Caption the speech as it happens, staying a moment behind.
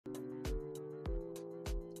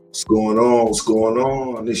What's going on? What's going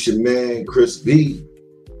on? It's your man Chris B,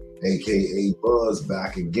 aka Buzz,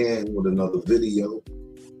 back again with another video.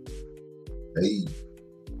 Hey,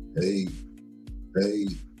 hey, hey.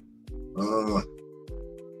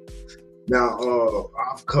 Now,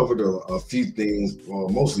 I've covered a few things,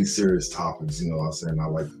 mostly serious topics. You know what I'm saying? I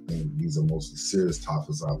like to think these are mostly serious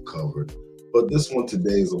topics I've covered. But this one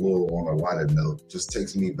today is a little on a lighter note. Just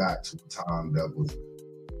takes me back to a time that was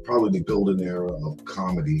probably the golden era of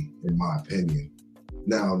comedy, in my opinion.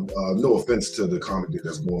 Now, no offense to the comedy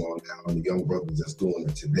that's going on now and the young brothers that's doing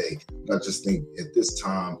it today. But I just think at this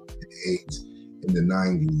time and age in the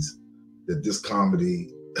 90s, that this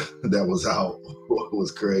comedy that was out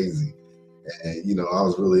was crazy. And, you know, I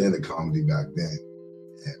was really into comedy back then.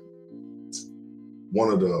 And one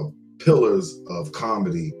of the pillars of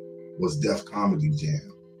comedy was Def Comedy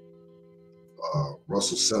Jam.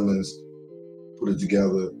 Russell Simmons put it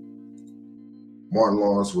together. Martin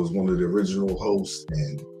Lawrence was one of the original hosts,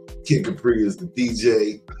 and Kid Capri is the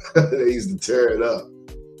DJ. They used to tear it up.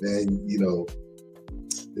 And, you know,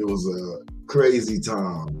 it was a crazy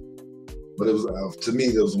time. But it was, to me,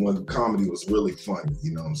 it was when comedy was really funny,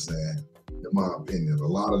 you know what I'm saying? In my opinion, a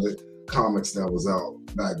lot of the comics that was out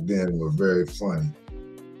back then were very funny.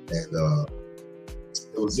 And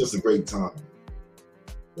it was just a great time.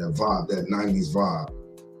 That vibe, that 90s vibe.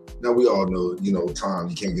 Now we all know, you know, time,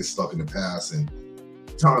 you can't get stuck in the past and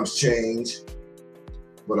times change.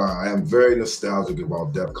 But I am very nostalgic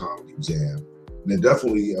about Def Comedy Jam. And it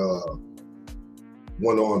definitely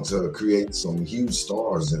went on to create some huge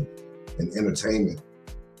stars in entertainment.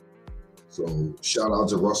 So shout out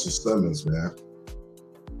to Russell Simmons, man.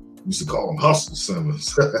 Used to call him Hustle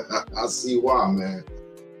Simmons. I see why, man.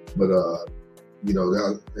 But you know,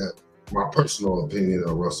 that my personal opinion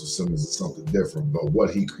of Russell Simmons is something different. But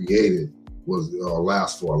what he created was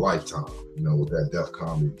last for a lifetime, you know, with that Def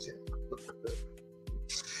Comedy Jam.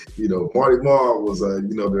 You know, Marty Marr was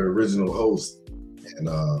you know, the original host, and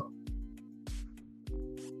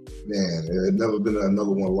man, there had never been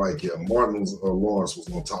another one like him. Martin Lawrence was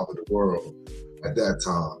on top of the world at that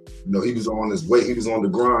time. You know, he was on his way, he was on the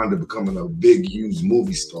grind to becoming a big, huge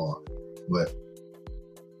movie star. But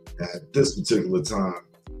at this particular time,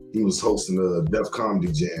 he was hosting the Def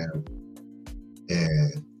Comedy Jam,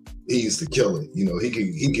 and he used to kill it. You know, he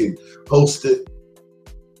could host it,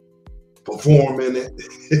 perform in it.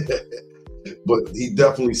 But he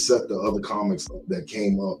definitely set the other comics that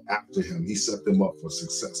came up after him. He set them up for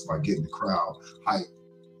success by getting the crowd hyped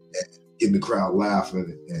and getting the crowd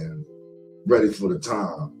laughing and ready for the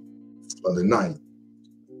time of the night.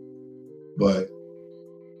 But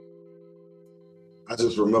I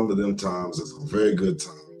just remember them times as a very good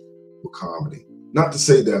time for comedy. Not to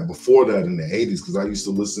say that before that in the 80s, because I used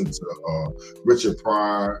to listen to Richard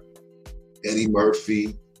Pryor, Eddie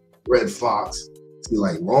Murphy, Red Fox. See,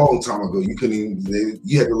 like long time ago, you couldn't even,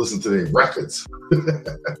 you had to listen to their records.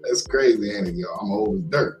 That's crazy, ain't it, y'all? I'm old as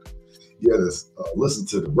dirt. You had to listen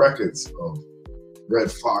to the records of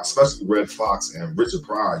Red Fox, especially Red Fox and Richard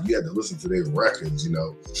Pryor. You had to listen to their records, you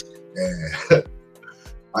know. And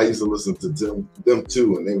I used to listen to them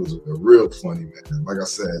too, and they was real funny, man. Like I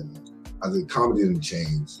said, I think comedy didn't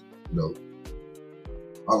change, you know.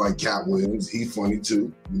 I like Cat Williams. He's funny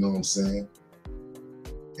too, you know what I'm saying?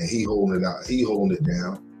 And he holding it out, he holding it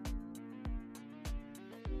down.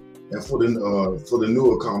 And for the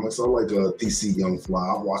newer comics, I like DC Young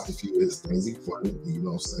Fly. I've watched a few of his things. He's funny, you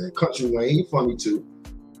know what I'm saying? Country Wayne, he funny too.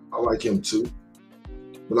 I like him too.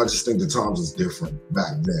 But I just think the times was different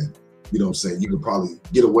back then. You know what I'm saying? You could probably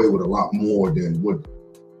get away with a lot more than what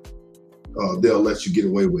they'll let you get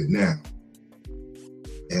away with now.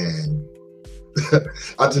 And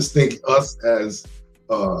I just think us as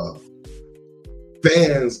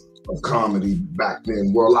fans of comedy back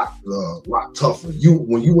then were a lot tougher.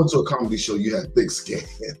 When you went to a comedy show, you had thick skin.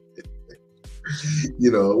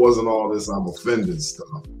 You know, it wasn't all this I'm offended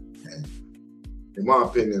stuff. And in my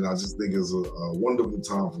opinion, I just think it's a wonderful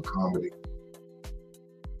time for comedy.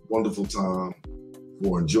 Wonderful time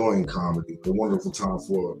for enjoying comedy. A wonderful time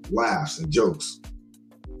for laughs and jokes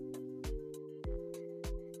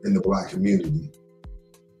in the Black community.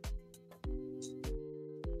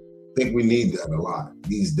 I think we need that a lot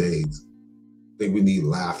these days. I think we need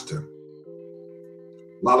laughter.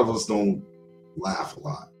 A lot of us don't laugh a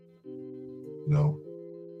lot, you know?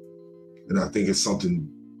 And I think it's something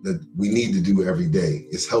that we need to do every day.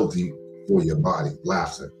 It's healthy for your body,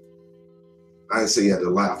 laughter. I didn't say you had to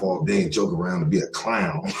laugh all day and joke around and be a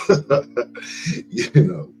clown, you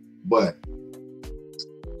know, but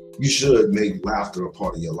you should make laughter a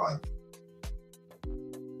part of your life.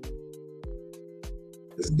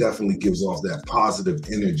 It definitely gives off that positive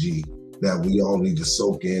energy that we all need to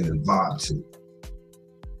soak in and vibe to.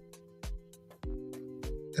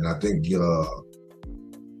 And I think the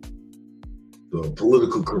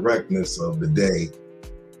political correctness of the day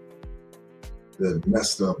that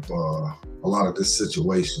messed up a lot of these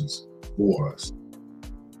situations for us,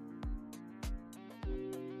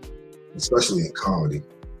 especially in comedy.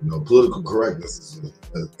 You know, political correctness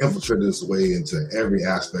has infiltrated its way into every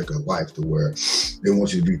aspect of life, to where they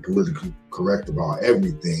want you to be politically correct about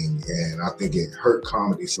everything. And I think it hurt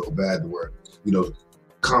comedy so bad to where, you know,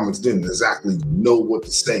 comics didn't exactly know what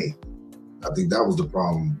to say. I think that was the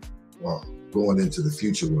problem going into the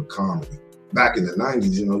future with comedy. Back in the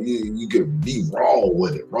 90s, you know, you could be raw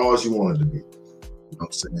with it, raw as you wanted to be. You know what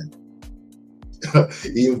I'm saying?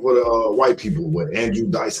 Even for the white people with Andrew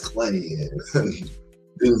Dice Clay and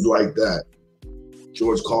things like that,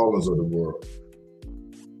 George Carlins of the world.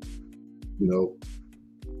 You know,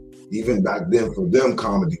 even back then for them,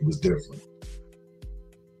 comedy was different.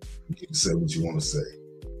 You can say what you want to say.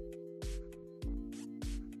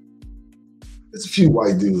 There's a few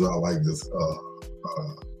white dudes I like this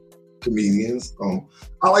comedians.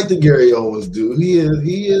 I like the Gary Owens dude. He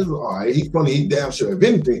is all right. He's funny. He damn sure. If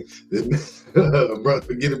anything,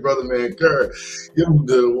 get it, brother man Kerr. Give him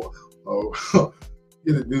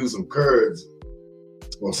get a dude some courage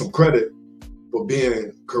or some credit for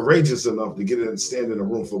being courageous enough to get in and stand in a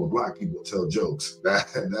room full of black people and tell jokes.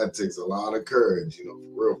 That takes a lot of courage, you know,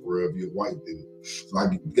 for real, if you're a white dude. So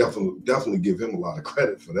I definitely give him a lot of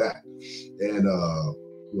credit for that. And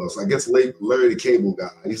who else? I guess Larry the Cable Guy.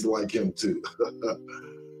 I used to like him too.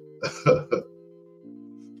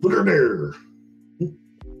 Put her there.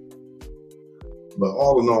 But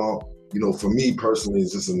all in all, you know, for me personally,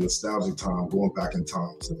 it's just a nostalgic time, going back in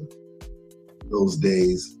time to those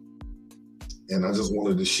days. And I just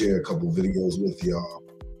wanted to share a couple videos with y'all,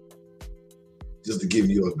 just to give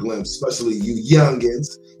you a glimpse, especially you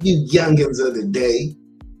youngins of the day,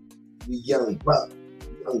 you young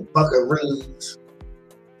buckaroos.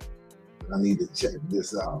 I need to check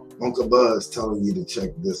this out. Uncle Buzz telling you to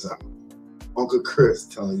check this out. Uncle Chris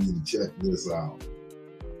telling you to check this out.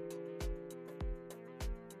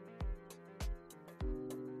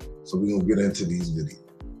 So we're gonna get into these videos.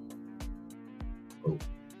 Oh.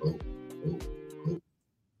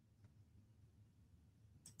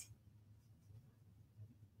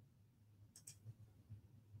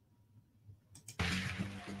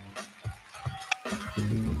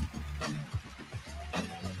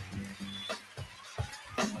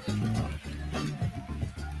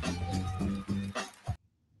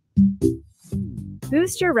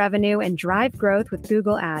 Boost your revenue and drive growth with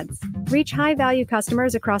Google Ads. Reach high-value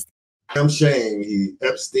customers across. Damn shame,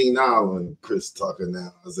 Epstein Island, Chris Tucker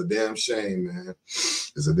now. It's a damn shame, man.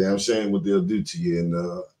 It's a damn shame what they'll do to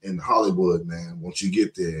you in Hollywood, man, once you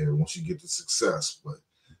get there, once you get the success. But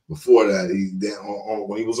before that,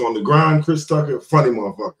 when he was on the grind, Chris Tucker, funny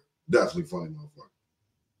motherfucker. Definitely funny motherfucker.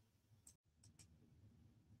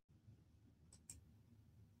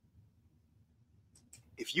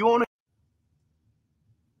 If you want to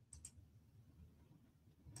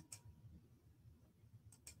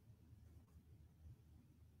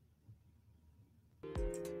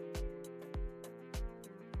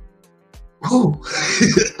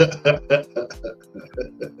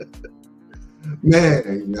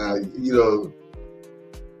Man, now, you know,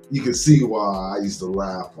 you can see why I used to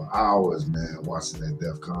laugh for hours, man, watching that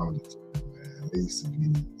Def Comedy, man. It used to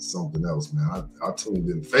be something else, man. I tuned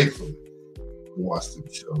in faithfully to watch the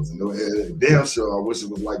shows. And the damn show, I wish it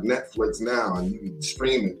was like Netflix now and you could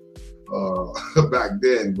stream it back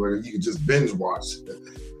then where you could just binge watch.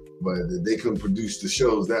 But they couldn't produce the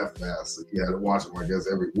shows that fast, so you had to watch them, I guess,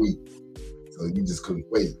 every week. So you just couldn't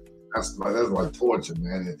wait. That's like torture,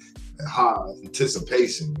 man. And high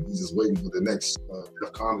anticipation. You just waiting for the next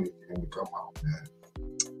comedy to come out, man.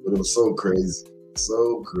 But it was so crazy,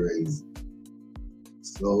 so crazy,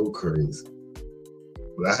 so crazy.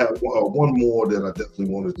 But I have one more that I definitely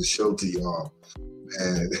wanted to show to y'all,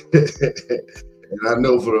 man. And I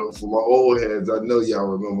know for my old heads, I know y'all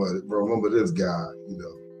remember this guy. You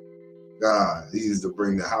know, God, he used to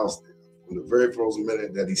bring the house down. From the very first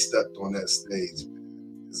minute that he stepped on that stage,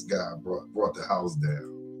 man, this guy brought the house down.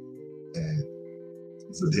 And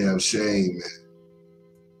it's a damn shame, man,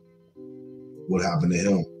 what happened to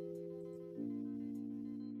him.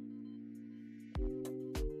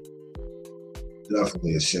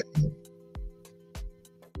 Definitely a shame.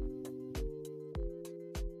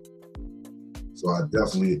 So I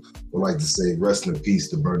definitely would like to say rest in peace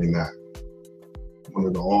to Bernie Mac, one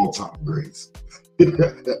of the all-time greats. He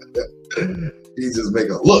just make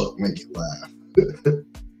you laugh.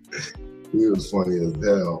 He was funny as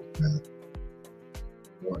hell, man.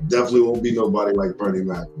 Well, definitely won't be nobody like Bernie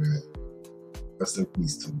Mac, man. Rest in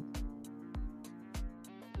peace to him.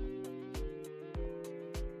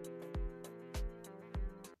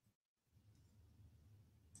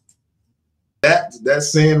 That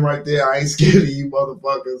saying right there, I ain't scared of you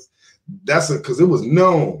motherfuckers. That's because it was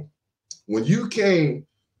known when you came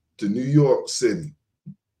to New York City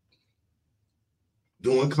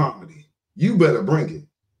doing comedy, you better bring it.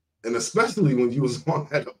 And especially when you was on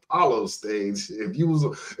that Apollo stage, if you was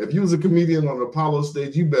a comedian on the Apollo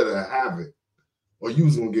stage, you better have it, or you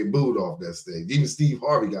was gonna get booed off that stage. Even Steve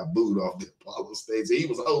Harvey got booed off the Apollo stage. He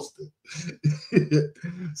was hosting.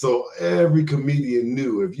 So every comedian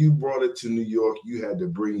knew if you brought it to New York, you had to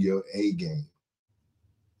bring your A game.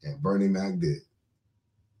 And Bernie Mac did.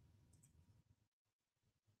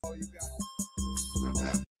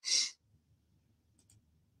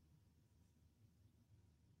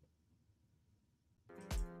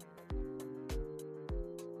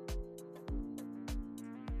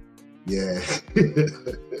 Yeah.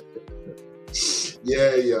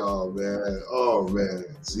 Yeah, y'all, man. Oh, man.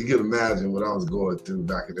 So you can imagine what I was going through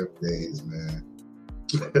back in them days, man.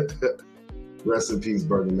 Rest in peace,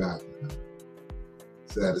 Bernie Mac, man.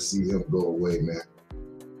 Sad to see him go away, man.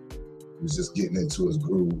 He was just getting into his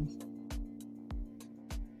groove.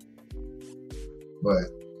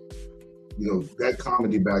 But, you know, that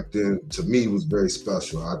comedy back then, to me, was very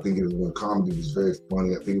special. I think it was when comedy was very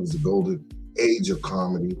funny. I think it was the golden age of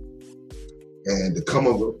comedy. And the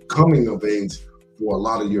coming of age for a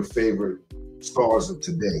lot of your favorite stars of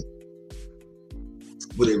today,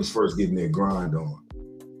 when they was first getting their grind on.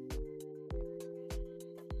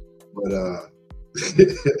 But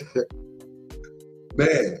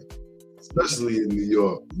man, especially in New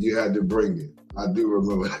York, you had to bring it. I do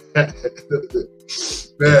remember that.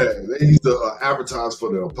 Man, they used to advertise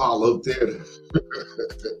for the Apollo Theater.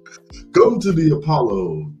 Come to the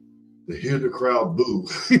Apollo to hear the crowd boo.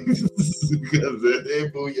 Because they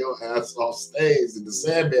boo your ass off stage and the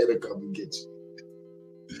Sandman will come and get you.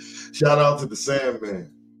 Shout out to the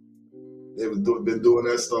Sandman. They've been doing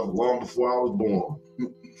that stuff long before I was born.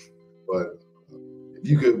 But if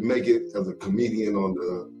you could make it as a comedian on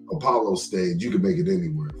the Apollo stage, you could make it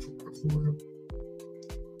anywhere for him.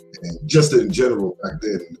 And just in general back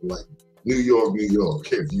then, like New York,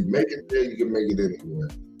 if you make it there, you can make it anywhere.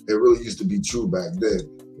 It really used to be true back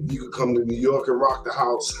then. If you could come to New York and rock the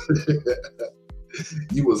house,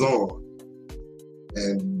 you was on.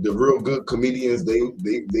 And the real good comedians, they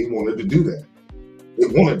wanted to do that. They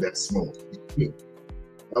wanted that smoke.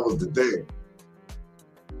 That was the thing.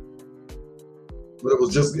 But it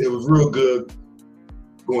was real good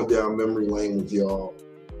going down memory lane with y'all.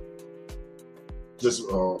 Just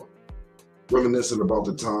reminiscing about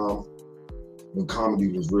the time when comedy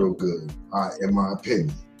was real good, in my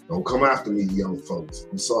opinion. Don't come after me, young folks.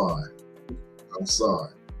 I'm sorry.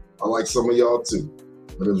 I like some of y'all too,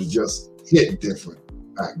 but it was just hit different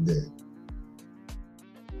back then.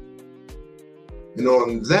 And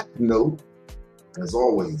on that note, as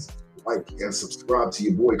always, like and subscribe to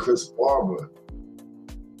your boy Chris Barber.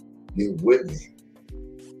 Get with me.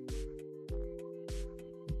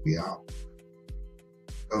 We out.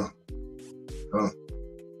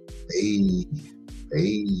 Hey.